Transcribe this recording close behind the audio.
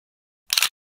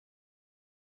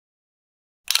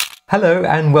Hello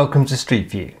and welcome to Street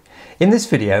View. In this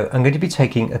video I'm going to be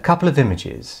taking a couple of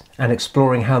images and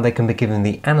exploring how they can be given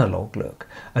the analog look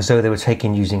as though they were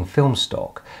taken using film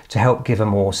stock to help give a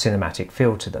more cinematic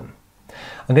feel to them.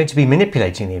 I'm going to be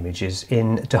manipulating the images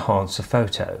in Dehancer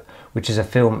Photo, which is a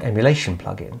film emulation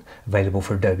plugin available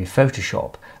for Adobe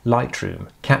Photoshop, Lightroom,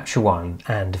 Capture One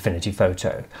and Affinity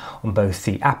Photo on both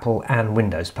the Apple and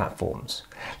Windows platforms.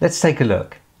 Let's take a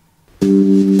look.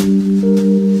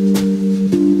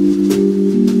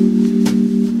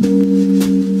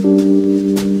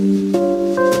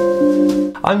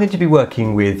 I'm going to be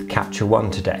working with Capture One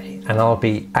today, and I'll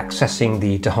be accessing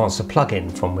the Dehancer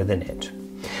plugin from within it.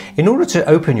 In order to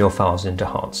open your files in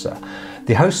Dehancer,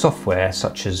 the host software,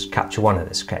 such as Capture One in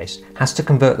this case, has to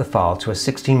convert the file to a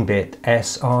 16-bit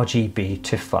sRGB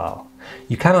TIFF file.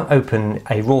 You cannot open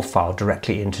a RAW file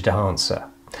directly into Dehancer.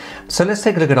 So let's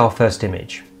take a look at our first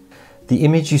image. The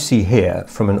image you see here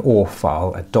from an ORF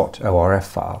file, a .orf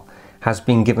file, has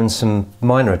been given some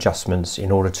minor adjustments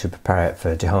in order to prepare it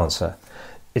for Dehancer.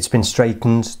 It's been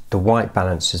straightened, the white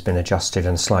balance has been adjusted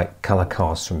and slight colour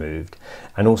cast removed,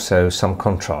 and also some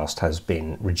contrast has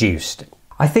been reduced.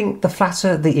 I think the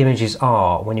flatter the images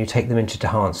are when you take them into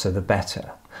Dehancer, the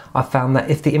better. I've found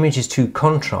that if the image is too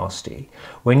contrasty,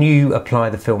 when you apply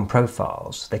the film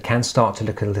profiles, they can start to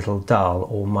look a little dull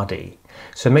or muddy.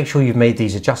 So make sure you've made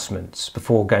these adjustments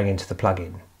before going into the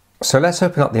plugin. So let's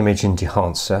open up the image in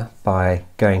Dehancer by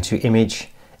going to Image,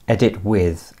 Edit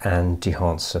With and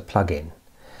Dehancer Plugin.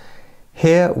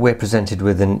 Here we're presented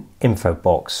with an info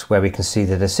box where we can see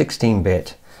that a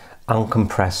 16-bit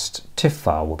uncompressed TIFF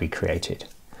file will be created.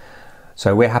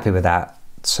 So we're happy with that,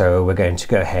 so we're going to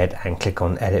go ahead and click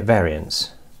on Edit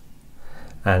Variants.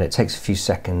 And it takes a few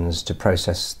seconds to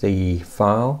process the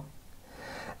file.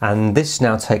 And this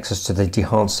now takes us to the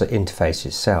Dehancer interface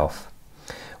itself.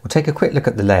 We'll take a quick look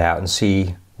at the layout and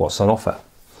see what's on offer.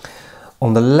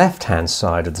 On the left-hand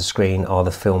side of the screen are the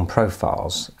film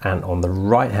profiles, and on the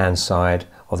right-hand side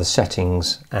are the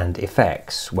settings and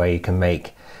effects where you can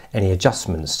make any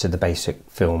adjustments to the basic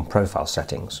film profile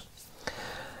settings.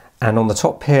 And on the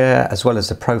top here, as well as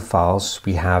the profiles,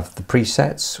 we have the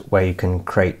presets where you can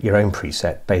create your own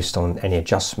preset based on any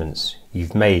adjustments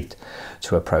you've made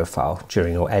to a profile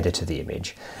during your edit of the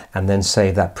image, and then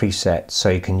save that preset so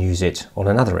you can use it on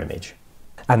another image.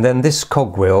 And then this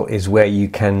cogwheel is where you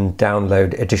can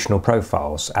download additional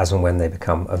profiles as and when they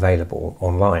become available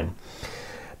online.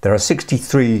 There are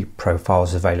 63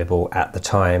 profiles available at the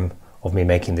time of me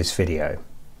making this video.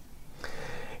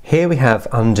 Here we have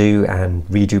undo and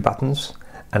redo buttons,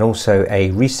 and also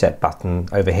a reset button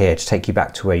over here to take you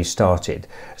back to where you started,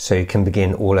 so you can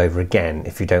begin all over again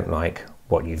if you don't like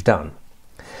what you've done.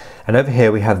 And over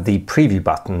here we have the preview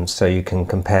button, so you can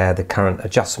compare the current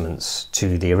adjustments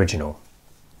to the original.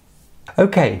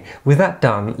 Okay, with that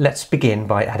done, let's begin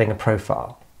by adding a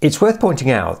profile. It's worth pointing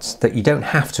out that you don't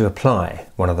have to apply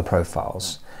one of the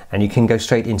profiles, and you can go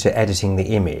straight into editing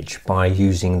the image by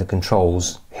using the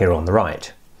controls here on the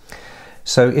right.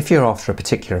 So if you're after a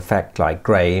particular effect like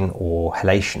grain or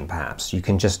halation perhaps, you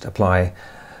can just apply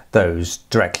those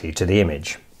directly to the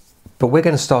image. But we're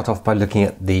going to start off by looking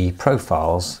at the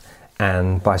profiles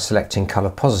and by selecting Colour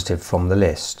Positive from the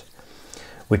list,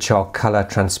 which are colour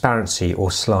transparency or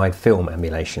slide film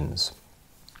emulations.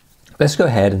 Let's go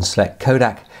ahead and select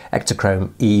Kodak Ektachrome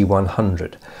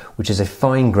E100, which is a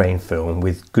fine grain film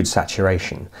with good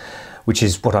saturation, which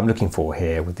is what I'm looking for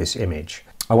here with this image.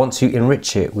 I want to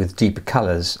enrich it with deeper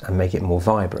colours and make it more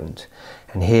vibrant.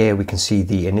 And here we can see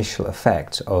the initial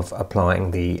effect of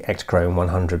applying the Ektachrome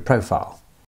 100 profile.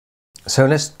 So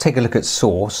let's take a look at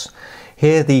source.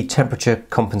 Here the temperature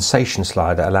compensation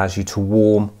slider allows you to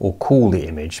warm or cool the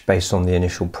image based on the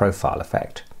initial profile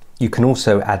effect. You can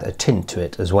also add a tint to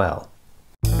it as well.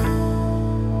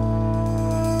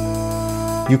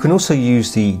 You can also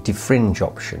use the defringe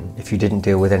option if you didn't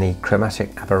deal with any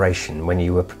chromatic aberration when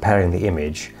you were preparing the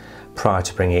image prior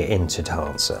to bringing it into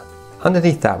Dehancer.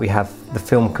 Underneath that we have the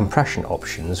film compression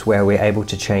options where we're able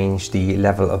to change the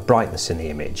level of brightness in the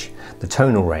image, the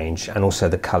tonal range and also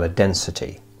the colour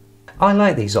density. I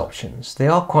like these options. They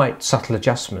are quite subtle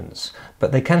adjustments,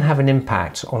 but they can have an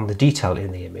impact on the detail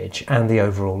in the image and the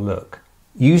overall look.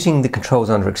 Using the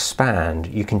controls under Expand,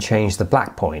 you can change the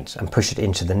black point and push it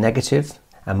into the negative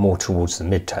and more towards the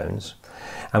midtones.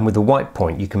 And with the white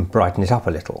point, you can brighten it up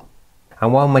a little.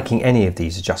 And while making any of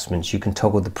these adjustments, you can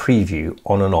toggle the preview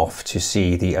on and off to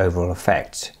see the overall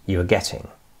effect you are getting.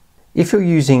 If you're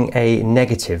using a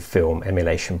negative film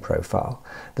emulation profile,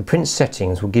 the print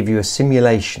settings will give you a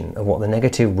simulation of what the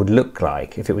negative would look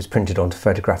like if it was printed onto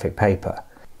photographic paper.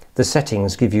 The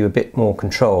settings give you a bit more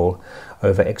control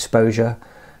over exposure,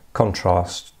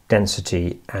 contrast,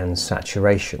 density and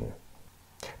saturation.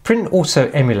 Print also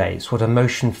emulates what a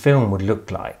motion film would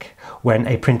look like when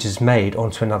a print is made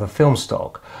onto another film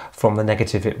stock from the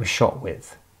negative it was shot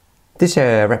with. This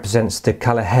area represents the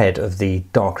colour head of the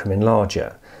darkroom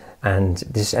enlarger, and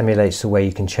this emulates the way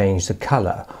you can change the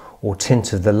colour or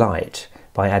tint of the light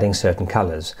by adding certain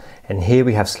colours. And here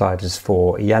we have sliders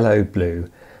for yellow, blue,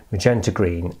 magenta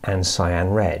green and cyan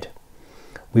red.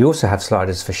 We also have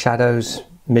sliders for shadows,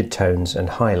 midtones and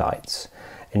highlights,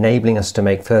 enabling us to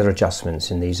make further adjustments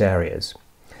in these areas.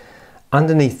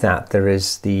 Underneath that there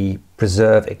is the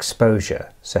preserve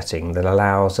exposure setting that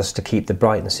allows us to keep the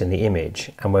brightness in the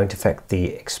image and won't affect the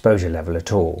exposure level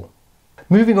at all.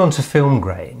 Moving on to film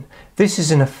grain, this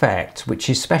is an effect which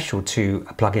is special to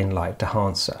a plugin like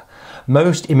Dehancer.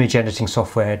 Most image editing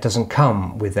software doesn't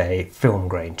come with a film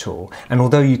grain tool, and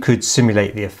although you could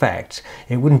simulate the effect,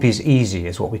 it wouldn't be as easy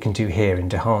as what we can do here in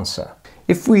Dehancer.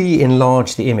 If we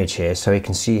enlarge the image here so we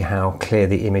can see how clear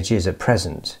the image is at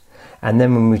present, and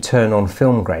then when we turn on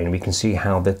film grain we can see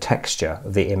how the texture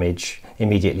of the image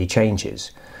immediately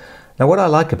changes. Now what I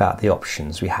like about the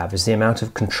options we have is the amount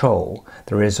of control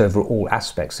there is over all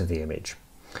aspects of the image.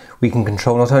 We can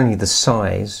control not only the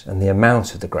size and the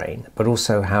amount of the grain, but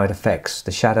also how it affects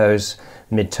the shadows,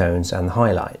 midtones and the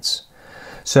highlights.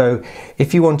 So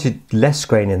if you wanted less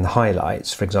grain in the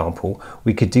highlights, for example,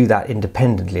 we could do that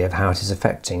independently of how it is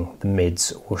affecting the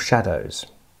mids or shadows.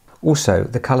 Also,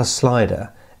 the colour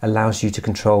slider allows you to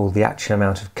control the actual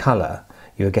amount of colour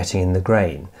you are getting in the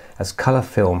grain, as colour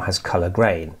film has colour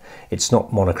grain. It's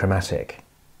not monochromatic.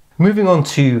 Moving on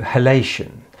to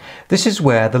halation. This is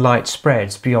where the light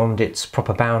spreads beyond its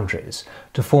proper boundaries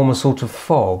to form a sort of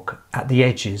fog at the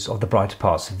edges of the brighter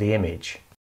parts of the image.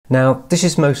 Now, this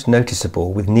is most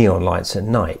noticeable with neon lights at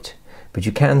night, but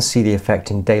you can see the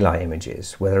effect in daylight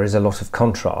images where there is a lot of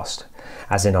contrast,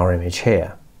 as in our image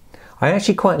here. I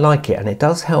actually quite like it, and it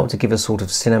does help to give a sort of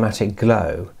cinematic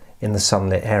glow in the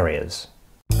sunlit areas.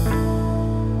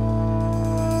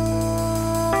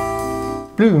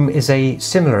 Bloom is a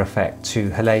similar effect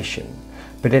to halation,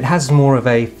 but it has more of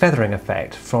a feathering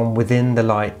effect from within the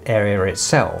light area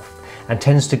itself and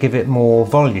tends to give it more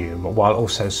volume while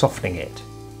also softening it.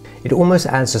 It almost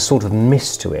adds a sort of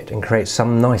mist to it and creates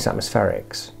some nice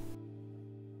atmospherics.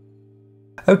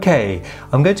 Okay,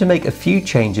 I'm going to make a few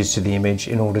changes to the image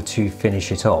in order to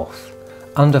finish it off.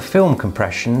 Under film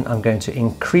compression, I'm going to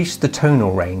increase the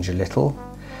tonal range a little,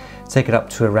 take it up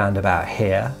to around about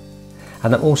here,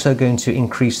 and I'm also going to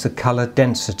increase the colour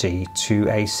density to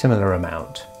a similar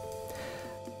amount.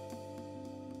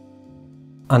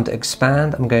 Under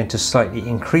expand, I'm going to slightly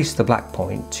increase the black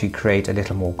point to create a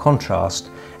little more contrast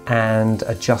and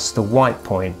adjust the white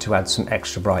point to add some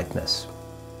extra brightness.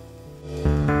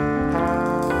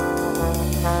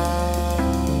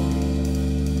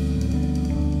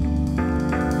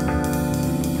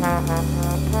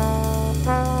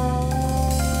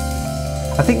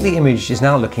 I think the image is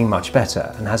now looking much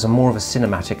better and has a more of a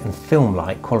cinematic and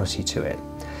film-like quality to it.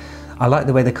 I like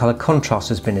the way the colour contrast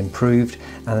has been improved,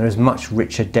 and there is much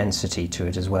richer density to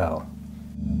it as well.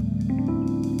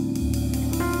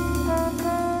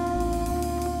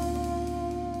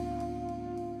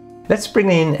 Let's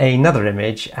bring in another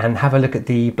image and have a look at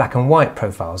the black and white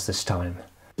profiles this time.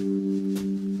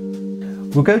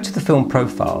 We'll go to the film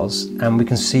profiles and we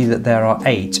can see that there are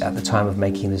 8 at the time of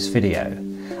making this video.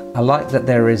 I like that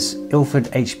there is Ilford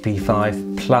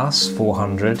HP5 Plus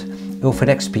 400, Ilford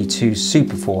XP2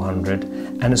 Super 400,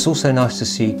 and it's also nice to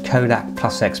see Kodak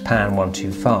Plus X Pan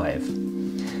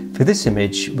 125. For this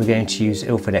image we're going to use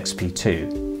Ilford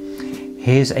XP2.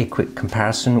 Here's a quick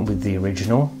comparison with the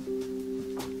original.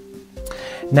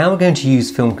 Now we're going to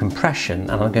use film compression,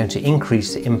 and I'm going to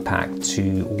increase the impact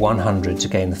to 100 to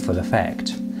gain the full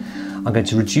effect. I'm going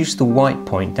to reduce the white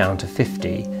point down to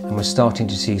 50, and we're starting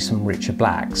to see some richer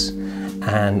blacks.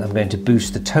 And I'm going to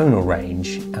boost the tonal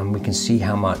range, and we can see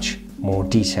how much more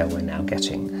detail we're now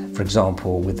getting, for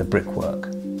example with the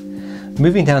brickwork.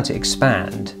 Moving down to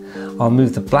expand, I'll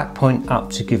move the black point up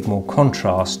to give more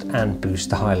contrast and boost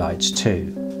the highlights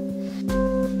too.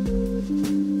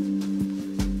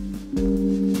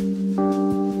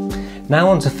 Now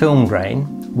onto film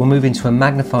grain. We'll move into a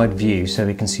magnified view so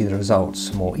we can see the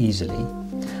results more easily.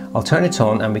 I'll turn it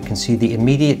on and we can see the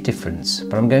immediate difference,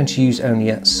 but I'm going to use only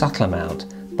a subtle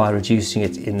amount by reducing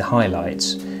it in the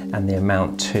highlights and the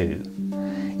amount too.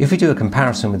 If we do a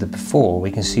comparison with the before,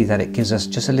 we can see that it gives us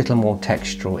just a little more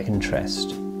textural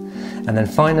interest. And then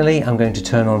finally I'm going to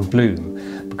turn on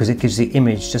bloom, because it gives the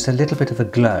image just a little bit of a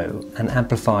glow and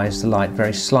amplifies the light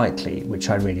very slightly, which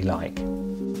I really like.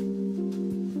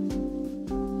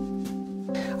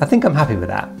 I think I'm happy with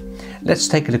that. let's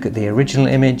take a look at the original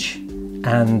image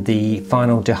and the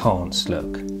final Dehancer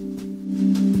look.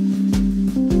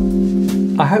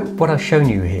 I hope what I've shown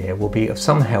you here will be of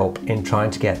some help in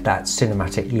trying to get that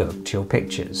cinematic look to your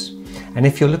pictures. And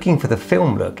if you're looking for the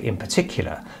film look in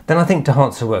particular, then I think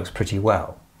Dehancer works pretty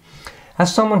well.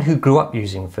 As someone who grew up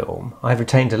using film, I've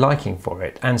retained a liking for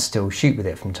it and still shoot with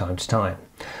it from time to time.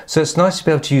 So it's nice to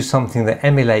be able to use something that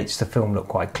emulates the film look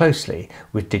quite closely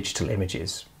with digital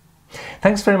images.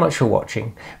 Thanks very much for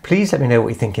watching. Please let me know what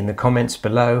you think in the comments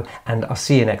below, and I'll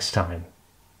see you next time.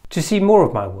 To see more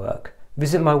of my work,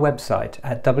 visit my website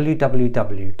at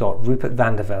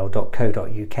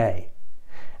www.rupertvandervelde.co.uk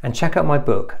and check out my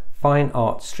book Fine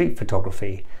Art Street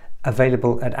Photography,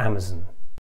 available at Amazon.